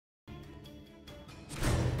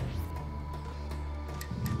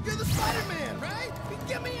You're the Spider-Man, right?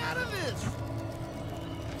 Get me out of this!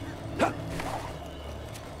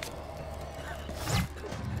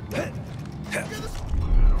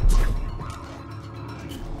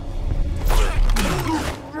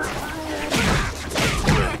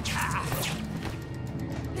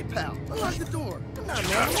 Hey, pal, unlock the door. I'm not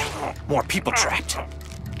an animal. More people trapped.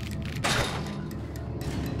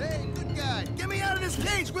 Hey, good guy. Get me out of this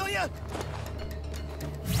cage, will ya?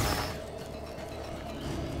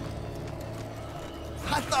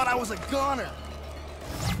 I thought I was a goner.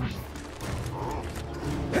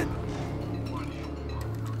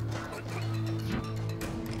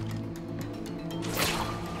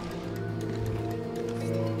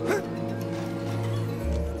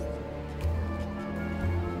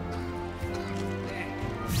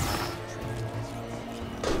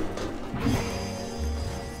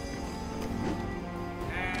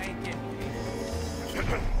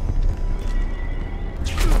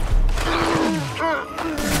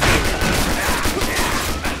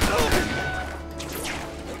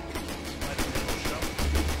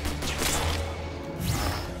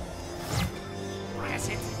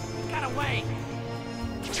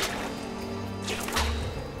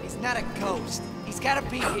 He's not a ghost. He's gotta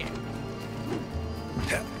be here.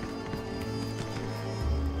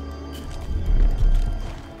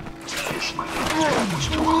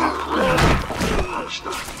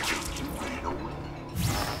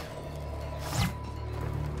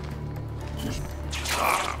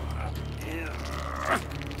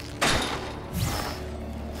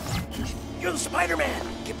 You're the Spider-Man!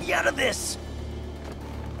 Get me out of this!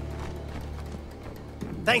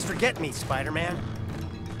 Thanks for getting me, Spider-Man.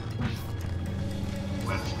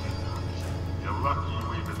 Let's be honest. You're lucky you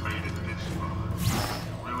even made it this far.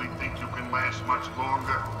 You really think you can last much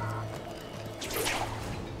longer?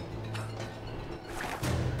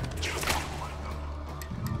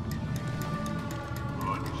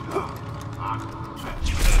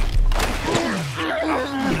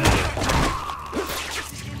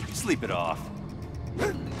 Sleep it off. He's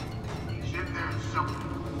in there somewhere.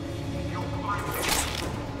 You'll find him.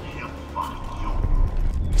 He'll find you.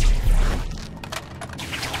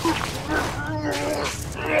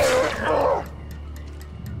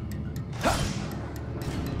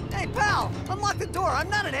 Hey, pal! Unlock the door. I'm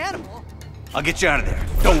not an animal. I'll get you out of there.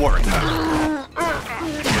 Don't worry.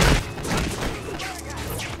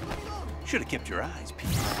 Should have kept your eyes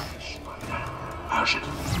peeled. How should it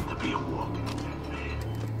feel to be a walking dead man?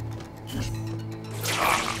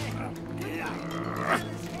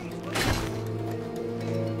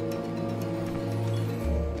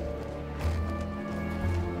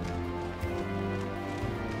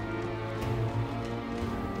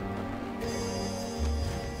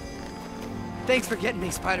 Thanks for getting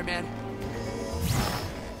me, Spider-Man.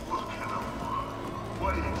 What can I want?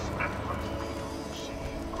 What do you expect from people? See,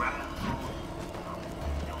 gratitude?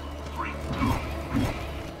 You're free too.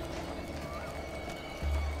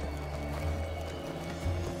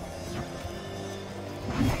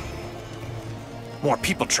 More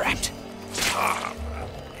people trapped.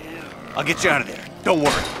 I'll get you out of there. Don't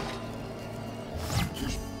worry.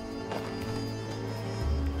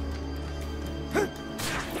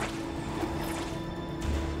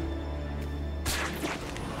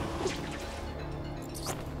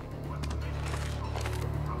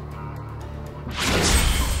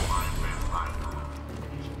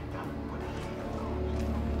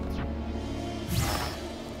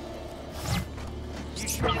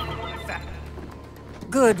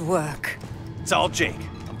 Good work. It's all Jake.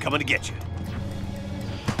 I'm coming to get you.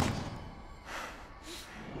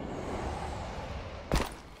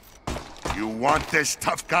 You want this,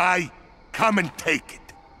 tough guy? Come and take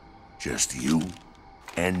it. Just you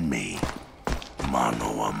and me.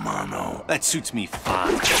 Mano a mano. That suits me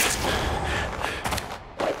fine.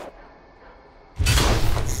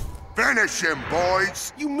 Finish him,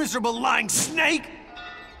 boys! You miserable lying snake!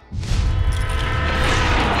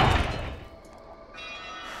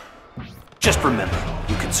 Just remember,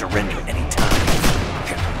 you can surrender anytime.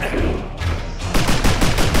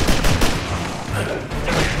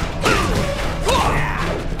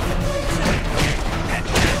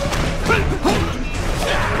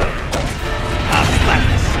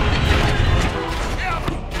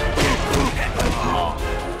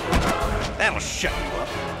 That'll shut you up.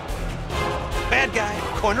 Bad guy,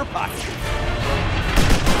 corner pocket.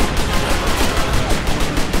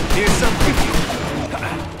 Here's some for you.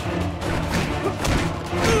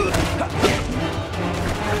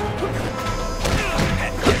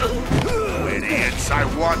 Idiots, I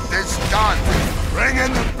want this done. Bring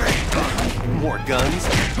in the big gun. More guns?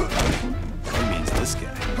 That means this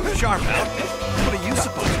guy. Sharp outfit. What are you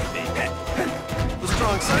supposed to be? The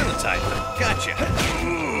strong silent type. Gotcha.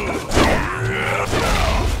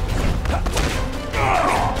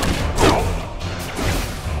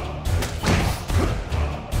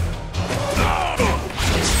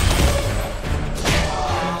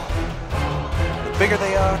 The bigger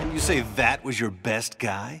they are, and you say that was your best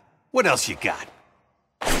guy? What else you got?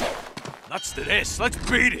 Nuts to this. Let's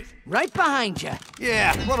beat it. Right behind you.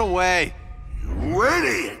 Yeah, run away. You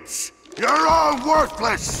idiots! You're all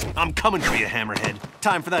worthless! I'm coming for you, Hammerhead.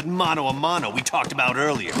 Time for that mano a mano we talked about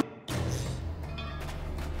earlier. This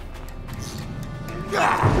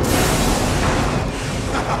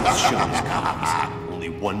show is coming. Only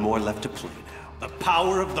one more left to play now. The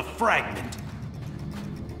power of the fragment.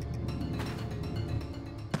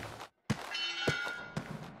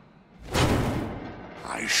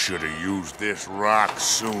 I should have used this rock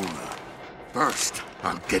sooner. First,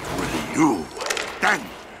 I'll get rid of you. Then,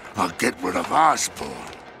 I'll get rid of Osborn.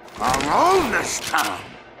 I'll own this town.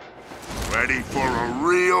 Ready for a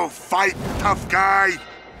real fight, tough guy?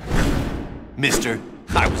 Mister,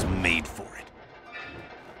 I was made for it.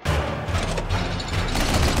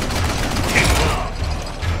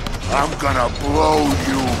 I'm gonna blow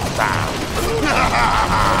you down.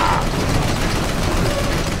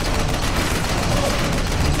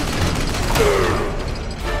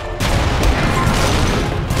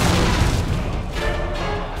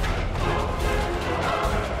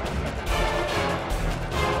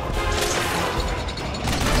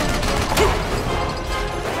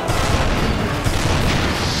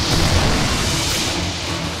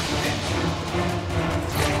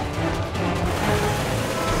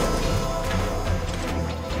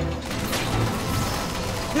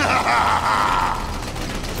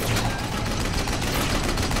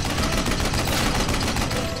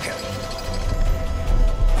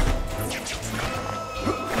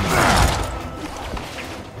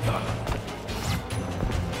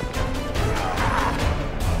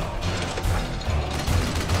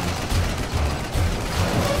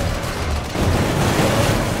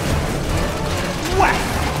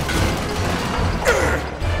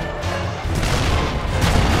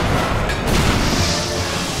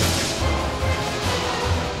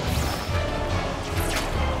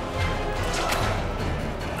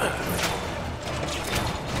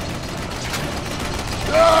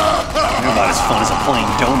 You're about as fun as a plain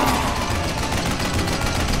donut.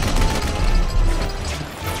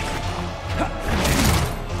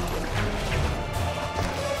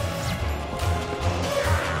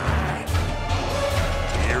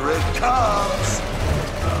 Here it comes.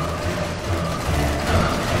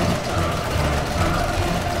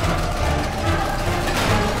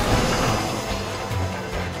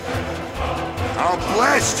 I'll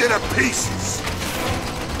blast you to pieces.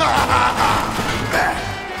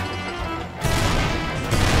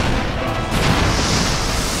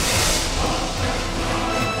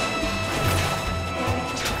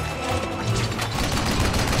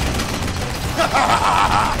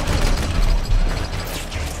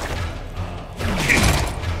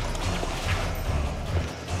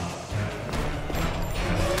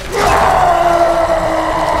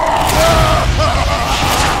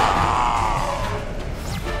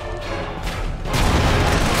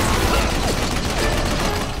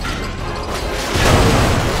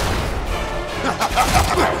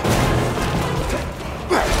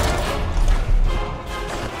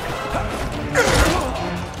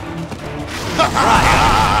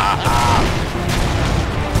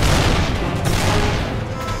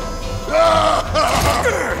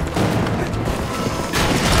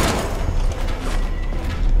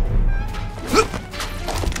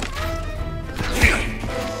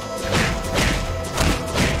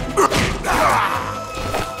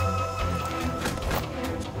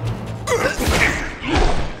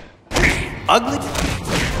 Ugly?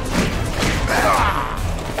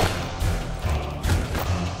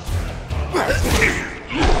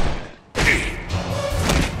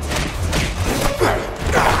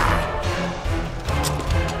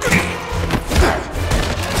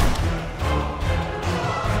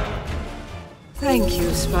 Thank you,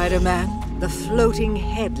 Spider-Man. The floating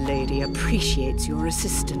head lady appreciates your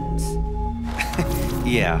assistance.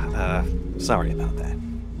 Yeah, sorry about that.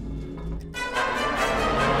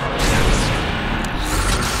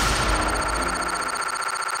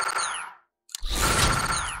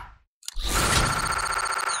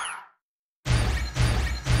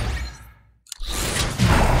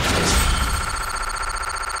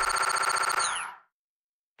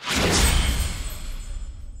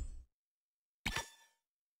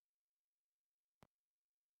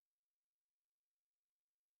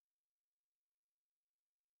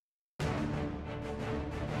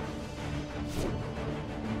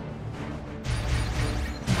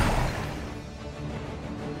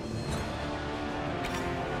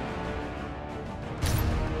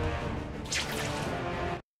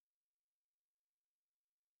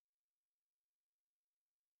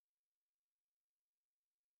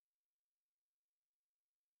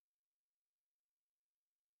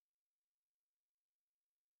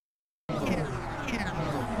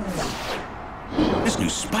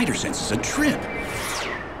 spider sense is a trip.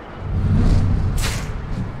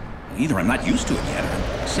 Either I'm not used to it yet, or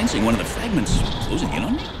I'm sensing one of the fragments closing in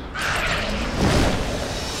on me.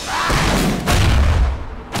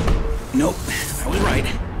 Nope, I was right.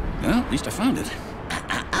 Well, at least I found it.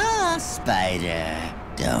 Spider.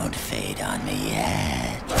 Don't fade on me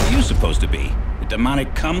yet. What are you supposed to be? A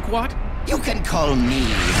demonic kumquat? You can call me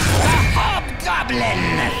a hobgoblin.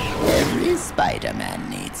 Every Spider-Man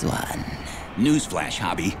needs one. Newsflash,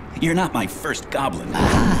 Hobby. You're not my first goblin.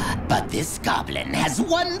 But this goblin has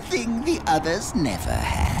one thing the others never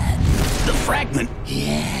had. The fragment?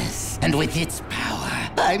 Yes, and with its power,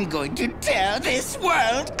 I'm going to tear this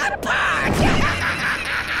world apart!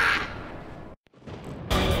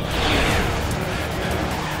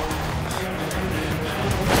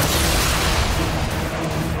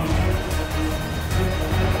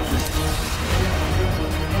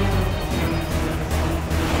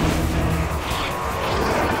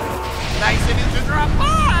 Nice of you to drop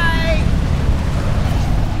by!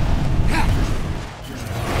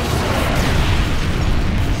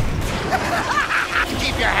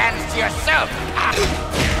 Keep your hands to yourself!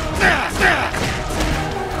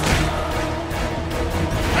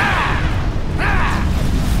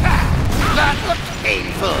 That looks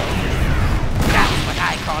painful! That's what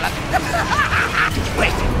I call it!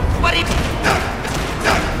 Wait, what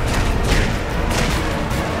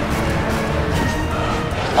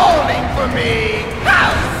falling for me!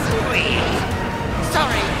 How sweet!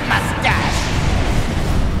 Sorry, mustache!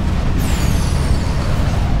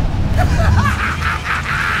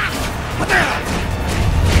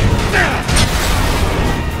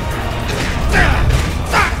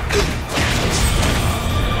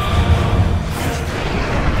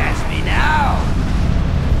 Catch me now!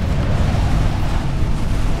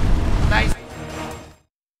 Nice.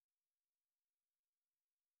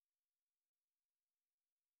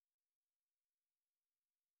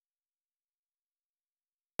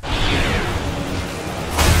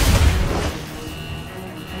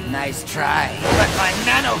 Nice try, but my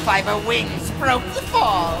nanofiber wings broke the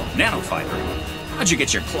fall. Nanofiber? How'd you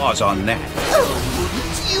get your claws on that? Oh,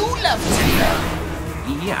 wouldn't you love to know?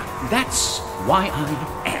 Yeah, that's why I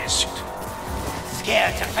asked.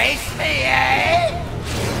 Scared to face me, eh?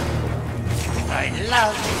 I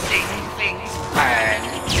love seeing things burn.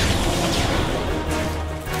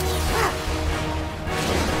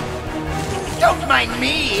 Don't mind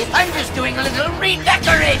me. I'm just doing a little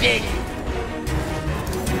redecorating.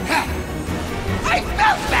 I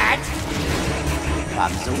felt that.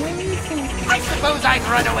 Comes away. I suppose I'd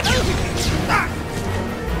run away.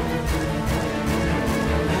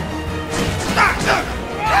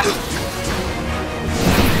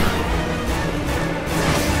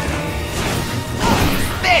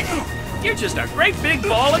 Spin! You're just a great big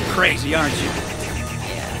ball of crazy, aren't you?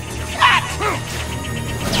 Cut!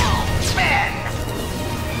 Spin!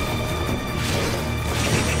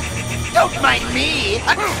 Don't mind me.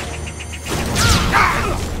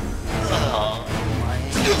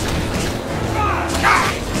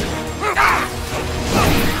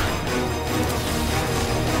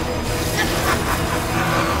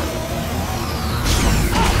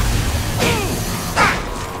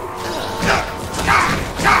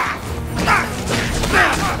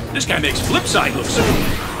 This guy makes Flipside look so...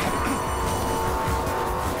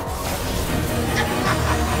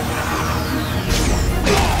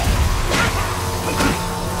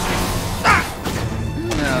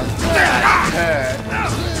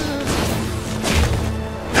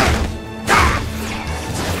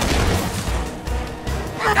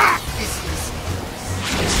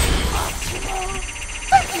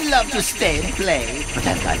 I'd love to stay and play, but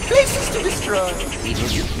I've got places to destroy.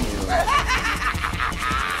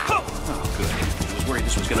 Oh, good. I was worried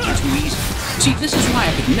this was going to be too easy. See, this is why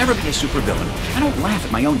I could never be a supervillain. I don't laugh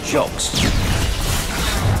at my own jokes.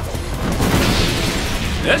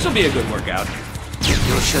 This'll be a good workout.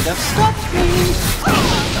 You should have stopped me.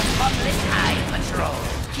 The Public Eye Patrol,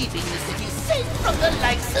 keeping the city safe from the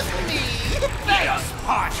likes of me. Thanks,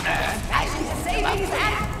 partner. Savings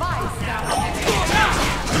at 5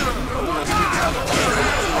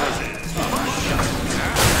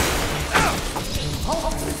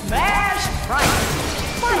 Smash price!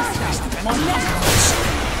 5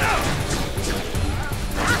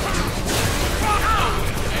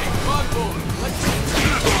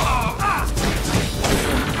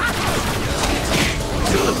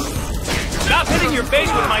 Stop hitting your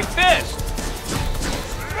face with my fist!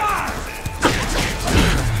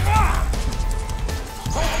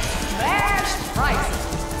 Smash price!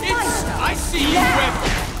 I see you, Web!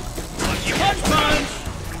 Punch, punch!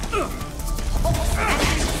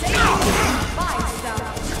 Savings 5 stars!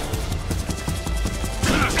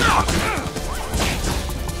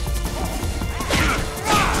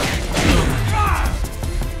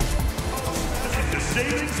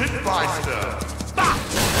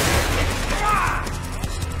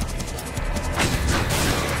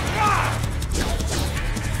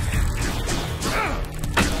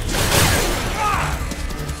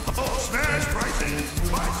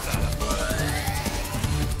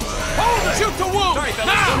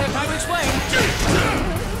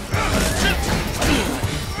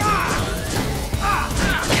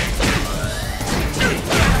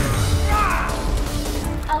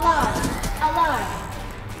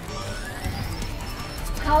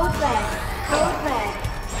 Well,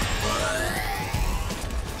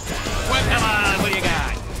 come on, what do you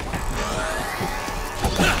got?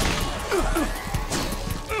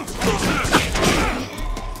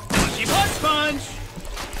 Punchy punch punch!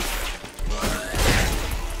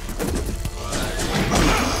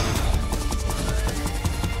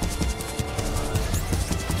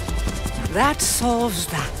 That solves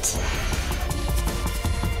that.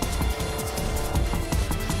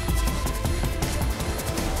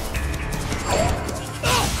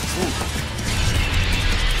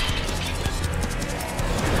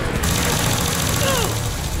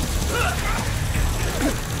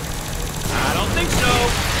 I don't think so.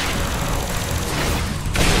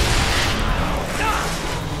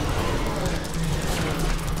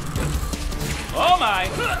 Oh my!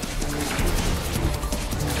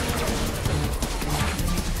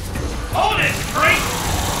 Hold it, freak!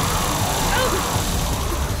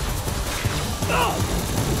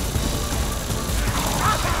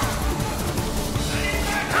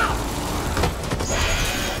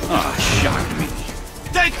 Oh, shocked me.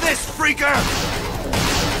 Take this, freaker!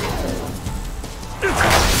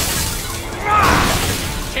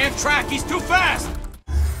 Can't track, he's too fast!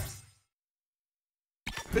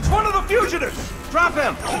 It's one of the fugitives! Drop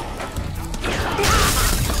him!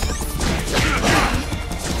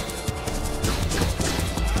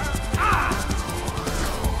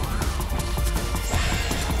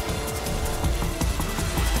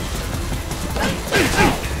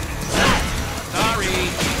 Sorry.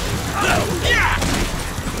 Yeah!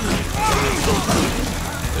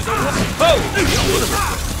 Oh!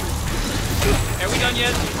 Are we done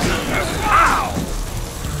yet? Ow!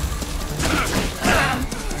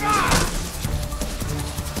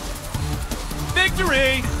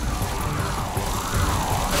 Victory!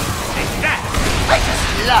 Take that! I just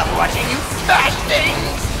love watching you smash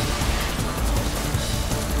things!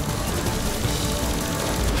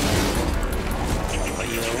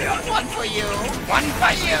 One for you! One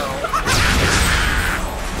for you!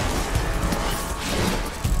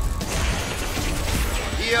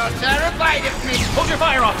 You're terrified of me! Hold your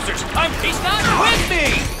fire, officers! He's not with me!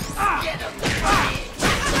 Get him!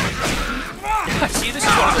 See, this is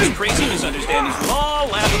one of those crazy misunderstandings we'll all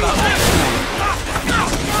laugh about later.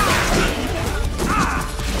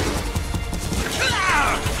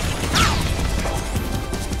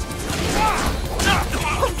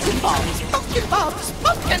 Pumpkin bombs!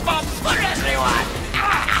 Pumpkin bombs for everyone!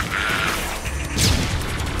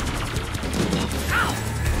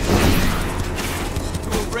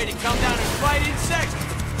 We're ready to come down and fight insects!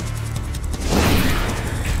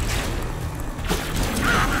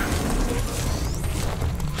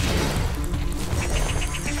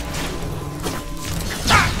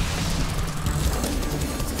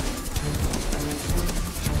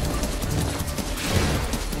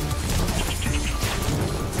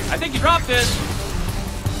 I think you dropped this.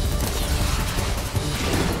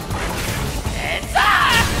 It's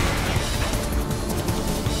up!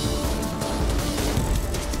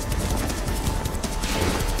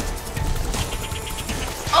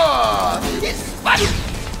 Oh, it's fun!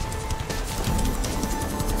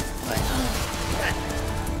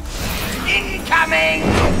 Incoming!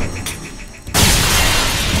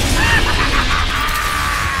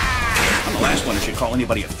 I'm the last one who should call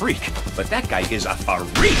anybody a freak, but that guy is a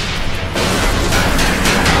freak.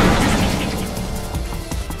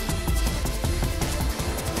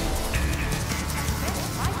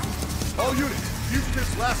 All units,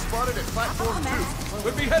 fugitives last spotted at platform 2.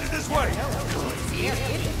 We'll be headed this way!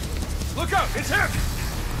 Look out, it's him!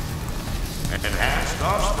 Enhanced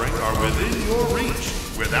offspring are within your reach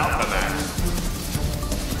without the max.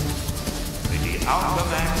 The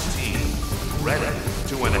Alchemax team, ready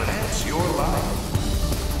to enhance your life.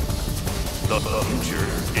 The future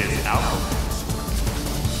is Alchemax.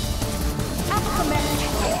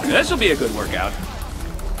 This'll be a good workout.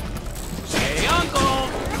 Hey, Uncle!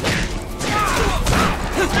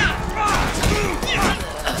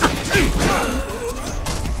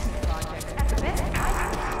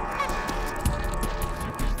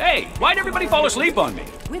 Hey, why'd everybody fall asleep on me?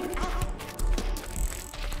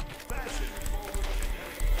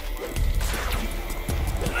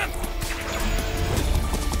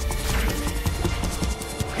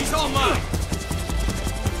 He's all mine!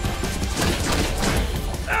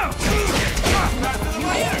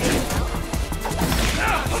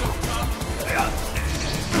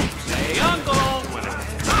 Hey, Uncle!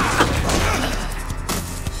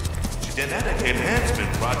 Genetic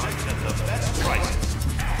enhancement projects at the best prices.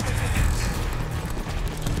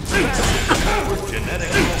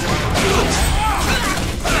 Genetic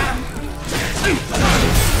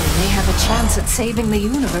may have a chance at saving the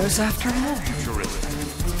universe after all. Terrific.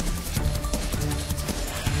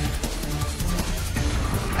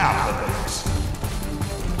 I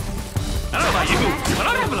don't know about you, but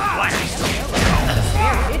I'm having a blast.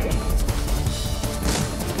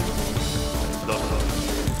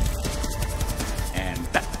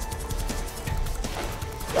 And back.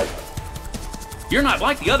 You're not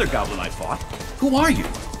like the other goblin I fought. Who are you?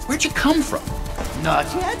 Where'd you come from? Not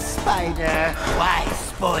yet, Spider. Why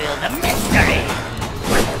spoil the mystery?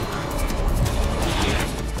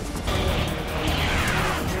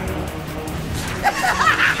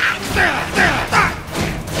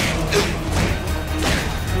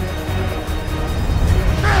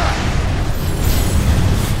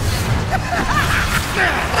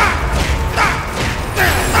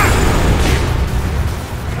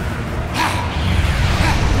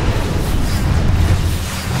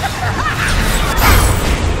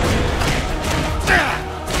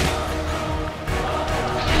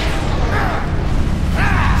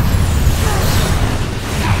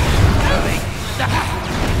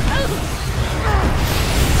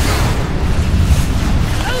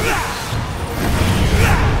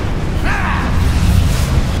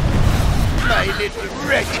 My little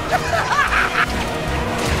wreck.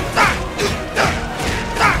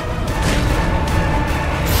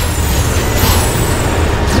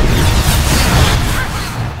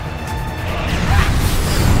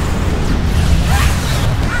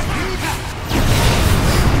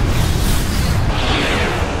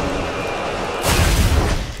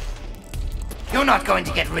 You're not going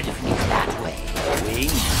to get rid of me that way,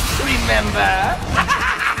 remember?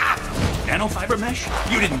 Nanofiber mesh?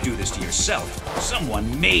 You didn't do this to yourself.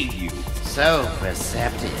 Someone made you. So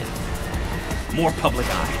perceptive. More public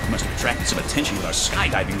eye. Must have attracted some attention with our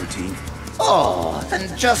skydiving routine. Oh,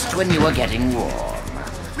 then just when you were getting warm.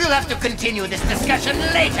 We'll have to continue this discussion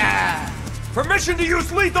later. Permission to use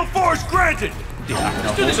lethal force granted!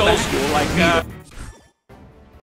 Let's do this old school like